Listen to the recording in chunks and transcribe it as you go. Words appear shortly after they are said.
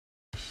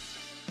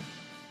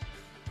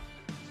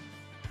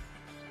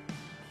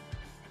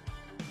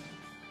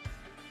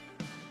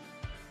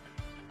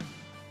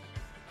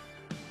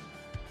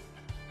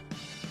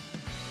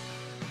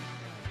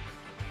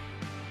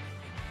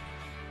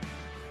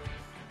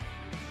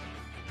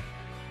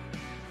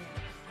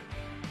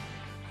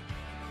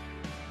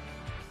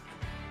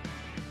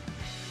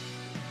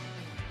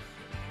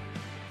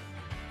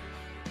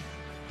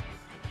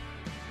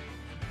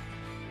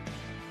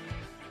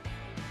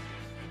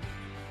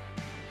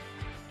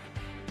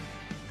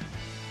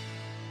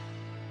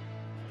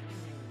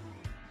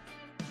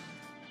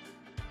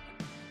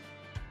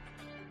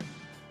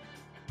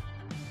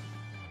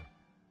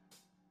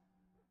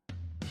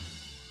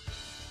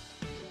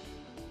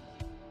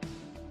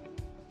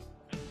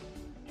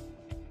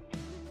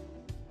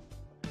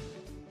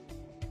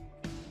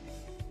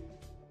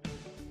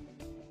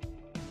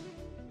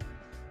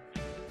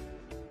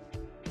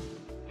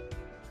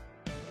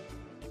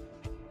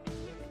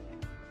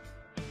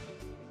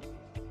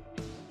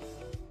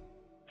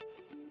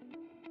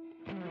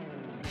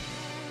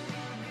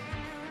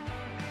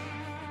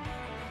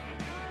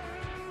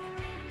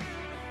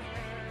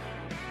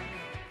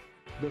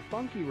The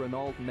funky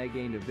Renault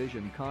Megane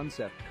eVision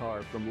concept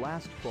car from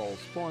last fall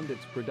spawned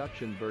its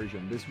production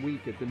version this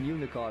week at the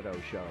Munich Auto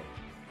Show.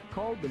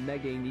 Called the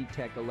Megane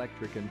E-Tech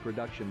Electric in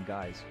production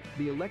guise,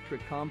 the electric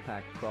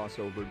compact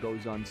crossover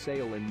goes on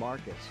sale in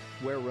markets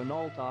where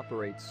Renault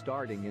operates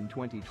starting in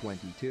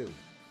 2022.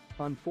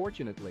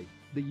 Unfortunately,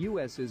 the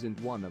US isn't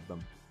one of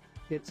them.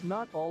 It's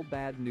not all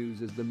bad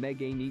news as the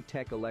Megane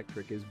E-Tech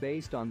Electric is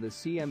based on the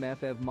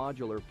CMF-EV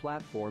modular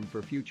platform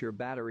for future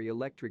battery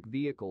electric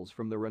vehicles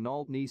from the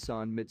Renault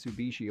Nissan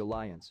Mitsubishi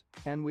Alliance,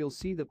 and we'll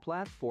see the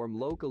platform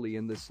locally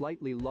in the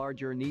slightly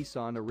larger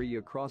Nissan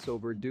Ariya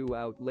crossover due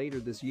out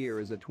later this year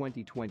as a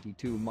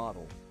 2022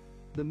 model.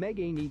 The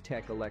Megane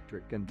E-Tech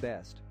Electric can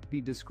best be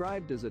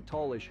described as a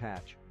tallish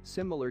hatch,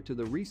 similar to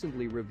the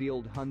recently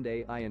revealed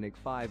Hyundai Ioniq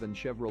 5 and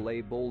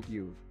Chevrolet Bolt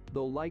EV,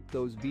 though like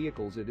those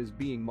vehicles it is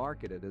being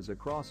marketed as a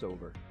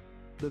crossover.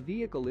 The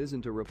vehicle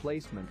isn't a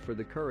replacement for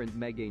the current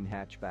Megane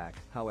hatchback,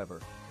 however.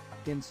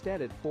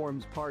 Instead, it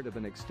forms part of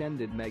an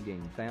extended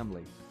Megane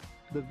family.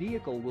 The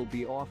vehicle will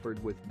be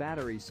offered with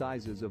battery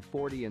sizes of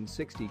 40 and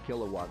 60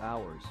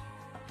 kilowatt-hours.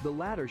 The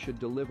latter should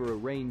deliver a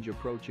range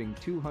approaching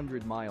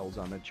 200 miles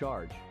on a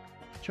charge.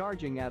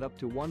 Charging at up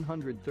to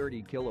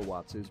 130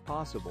 kilowatts is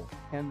possible,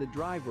 and the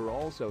driver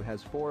also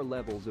has 4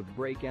 levels of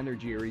brake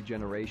energy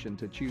regeneration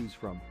to choose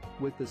from,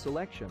 with the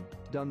selection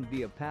done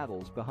via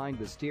paddles behind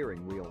the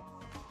steering wheel.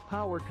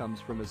 Power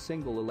comes from a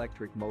single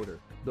electric motor,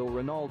 though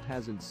Renault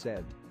hasn't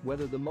said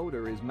whether the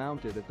motor is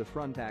mounted at the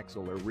front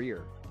axle or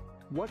rear.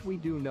 What we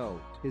do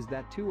know is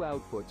that 2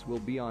 outputs will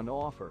be on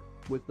offer,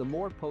 with the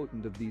more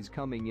potent of these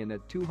coming in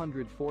at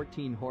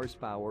 214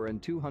 horsepower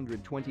and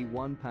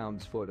 221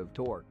 pounds-foot of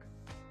torque.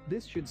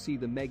 This should see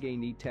the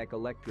Megane E-Tech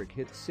Electric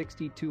hit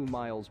 62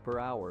 miles per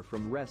hour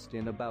from rest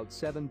in about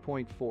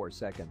 7.4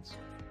 seconds.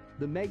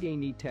 The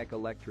Megane E-Tech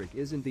Electric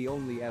isn't the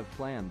only EV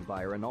planned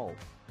by Renault.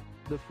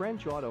 The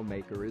French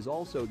automaker is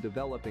also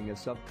developing a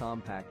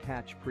subcompact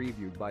hatch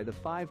previewed by the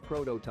 5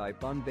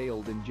 prototype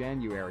unveiled in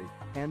January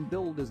and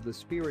billed as the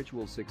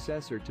spiritual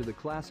successor to the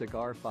classic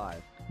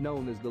R5,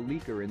 known as the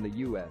Leaker in the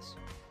US.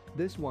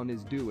 This one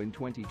is due in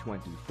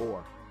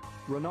 2024.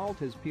 Renault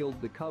has peeled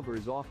the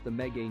covers off the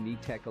Megane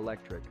E-Tech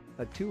Electric,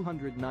 a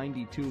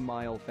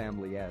 292-mile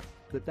family EV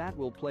that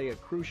will play a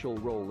crucial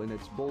role in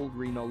its bold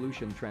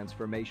Renaulution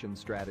transformation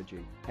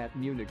strategy at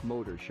Munich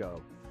Motor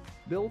Show.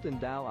 Built in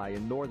Douai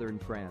in northern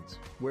France,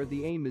 where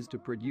the aim is to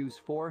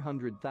produce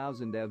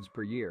 400,000 EVs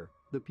per year,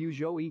 the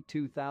Peugeot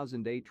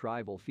E2008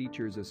 rival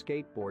features a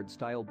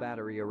skateboard-style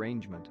battery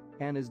arrangement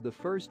and is the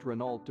first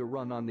Renault to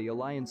run on the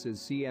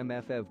Alliance's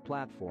CMF-EV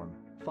platform,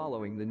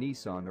 following the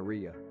Nissan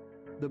Ariya.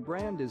 The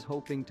brand is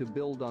hoping to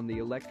build on the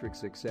electric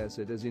success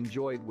it has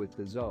enjoyed with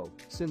the Zoe.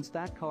 Since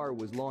that car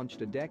was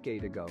launched a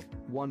decade ago,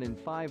 1 in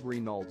 5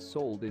 Renaults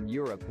sold in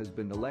Europe has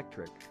been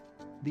electric.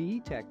 The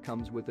E-Tech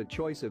comes with a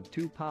choice of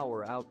 2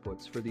 power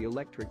outputs for the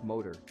electric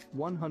motor,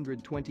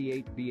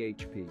 128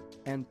 bhp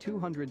and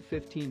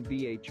 215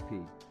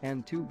 bhp,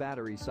 and 2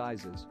 battery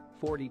sizes,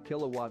 40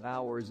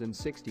 kilowatt-hours and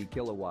 60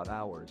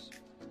 kilowatt-hours.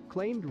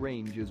 Claimed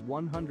range is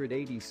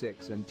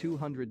 186 and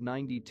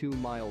 292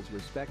 miles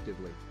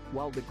respectively,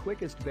 while the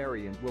quickest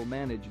variant will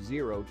manage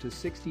 0 to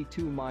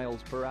 62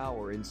 miles per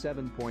hour in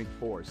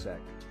 7.4 sec.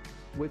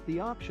 With the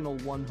optional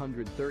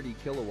 130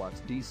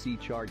 kilowatts DC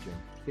charging,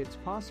 it's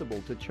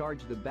possible to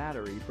charge the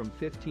battery from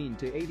 15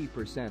 to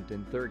 80%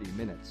 in 30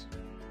 minutes.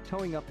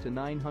 Towing up to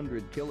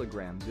 900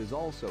 kilograms is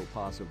also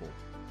possible.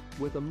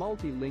 With a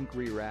multi-link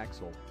rear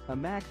axle, a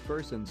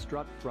MacPherson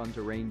strut front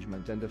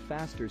arrangement and a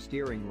faster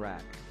steering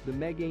rack, the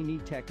Megane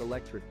E-Tech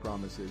Electric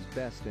promises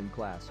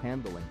best-in-class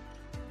handling.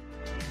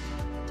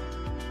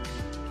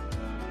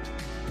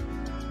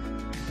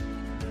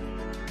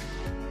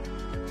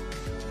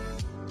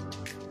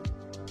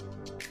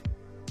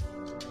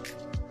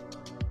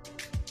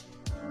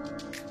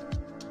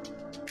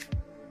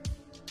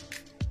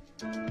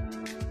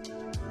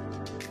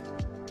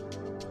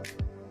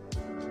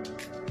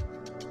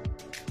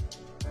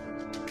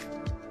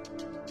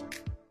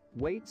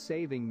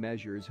 Weight-saving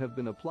measures have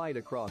been applied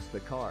across the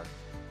car.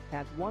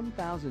 At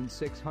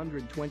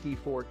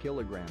 1,624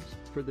 kilograms,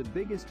 for the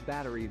biggest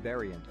battery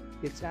variant,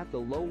 it's at the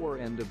lower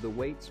end of the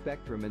weight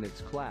spectrum in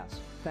its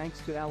class,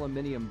 thanks to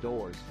aluminium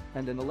doors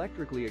and an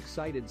electrically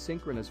excited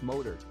synchronous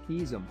motor,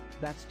 eVision,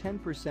 that's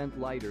 10%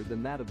 lighter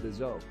than that of the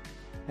Zoe.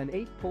 An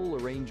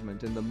 8-pole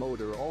arrangement in the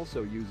motor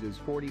also uses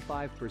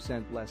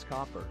 45% less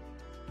copper.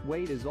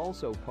 Weight is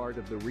also part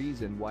of the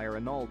reason why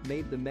Renault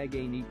made the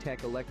Megane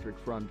E-Tech Electric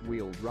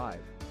front-wheel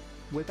drive.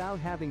 Without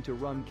having to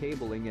run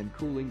cabling and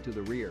cooling to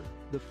the rear,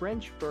 the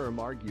French firm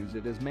argues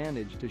it has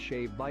managed to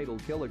shave vital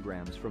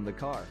kilograms from the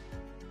car.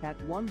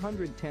 At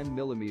 110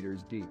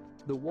 mm deep,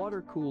 the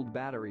water-cooled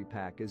battery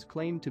pack is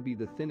claimed to be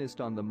the thinnest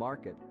on the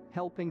market,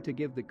 helping to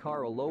give the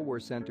car a lower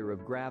center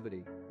of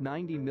gravity,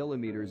 90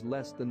 mm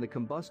less than the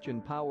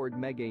combustion-powered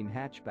Megane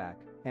hatchback,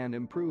 and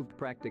improved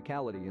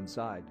practicality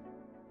inside.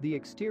 The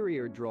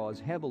exterior draws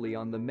heavily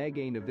on the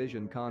Megane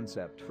eVision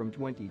concept from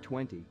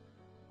 2020.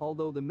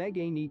 Although the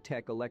Megane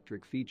E-Tech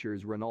Electric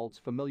features Renault's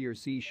familiar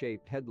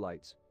C-shaped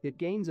headlights, it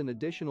gains an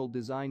additional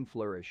design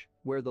flourish,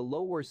 where the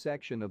lower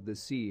section of the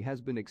C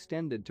has been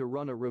extended to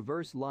run a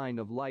reverse line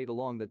of light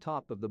along the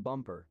top of the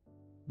bumper.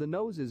 The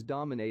nose is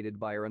dominated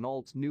by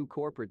Renault's new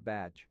corporate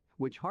badge,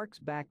 which harks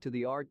back to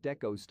the Art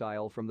Deco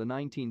style from the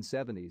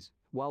 1970s,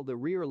 while the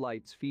rear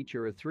lights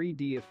feature a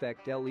 3D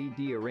effect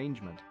LED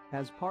arrangement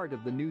as part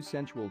of the new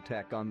sensual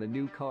tech on the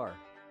new car.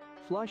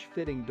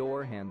 Flush-fitting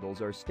door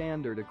handles are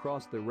standard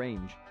across the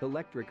range,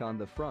 electric on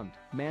the front,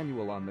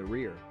 manual on the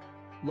rear.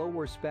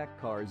 Lower spec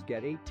cars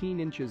get 18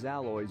 inches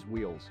alloys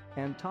wheels,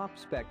 and top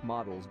spec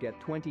models get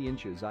 20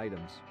 inches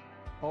items.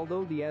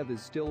 Although the EV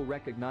is still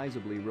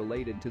recognizably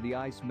related to the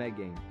ICE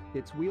Megane,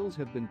 its wheels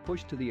have been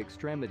pushed to the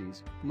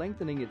extremities,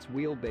 lengthening its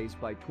wheelbase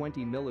by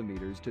 20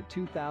 mm to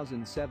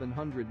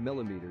 2,700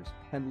 mm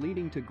and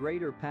leading to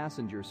greater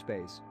passenger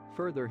space,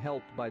 further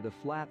helped by the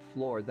flat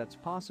floor that's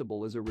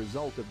possible as a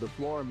result of the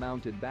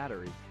floor-mounted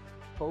battery.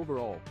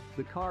 Overall,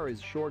 the car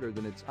is shorter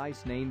than its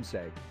ICE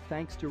namesake,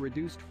 thanks to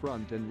reduced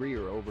front and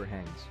rear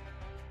overhangs.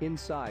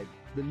 Inside,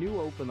 the new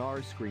open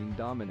R screen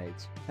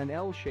dominates, an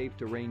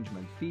L-shaped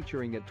arrangement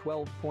featuring a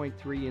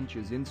 12.3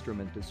 inches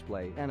instrument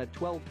display and a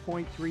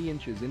 12.3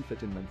 inches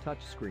infotainment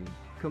touchscreen,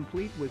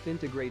 complete with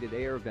integrated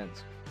air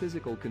vents.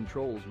 Physical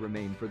controls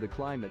remain for the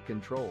climate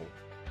control.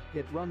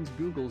 It runs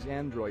Google's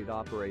Android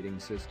operating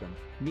system,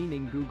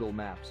 meaning Google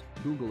Maps,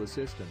 Google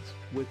Assistants,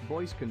 with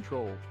voice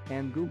control,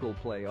 and Google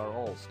Play are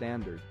all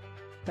standard.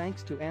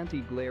 Thanks to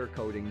anti-glare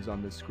coatings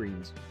on the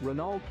screens,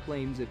 Renault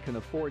claims it can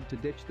afford to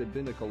ditch the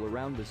binnacle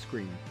around the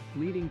screen,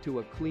 leading to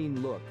a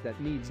clean look that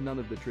needs none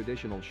of the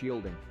traditional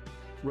shielding.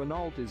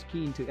 Renault is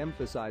keen to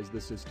emphasize the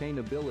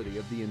sustainability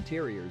of the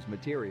interior's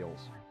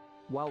materials.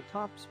 While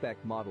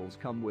top-spec models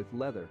come with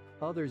leather,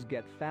 others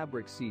get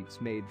fabric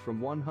seats made from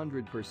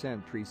 100%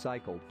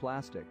 recycled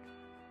plastic.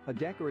 A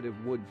decorative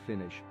wood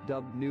finish,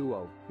 dubbed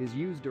Nuo, is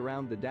used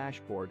around the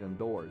dashboard and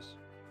doors.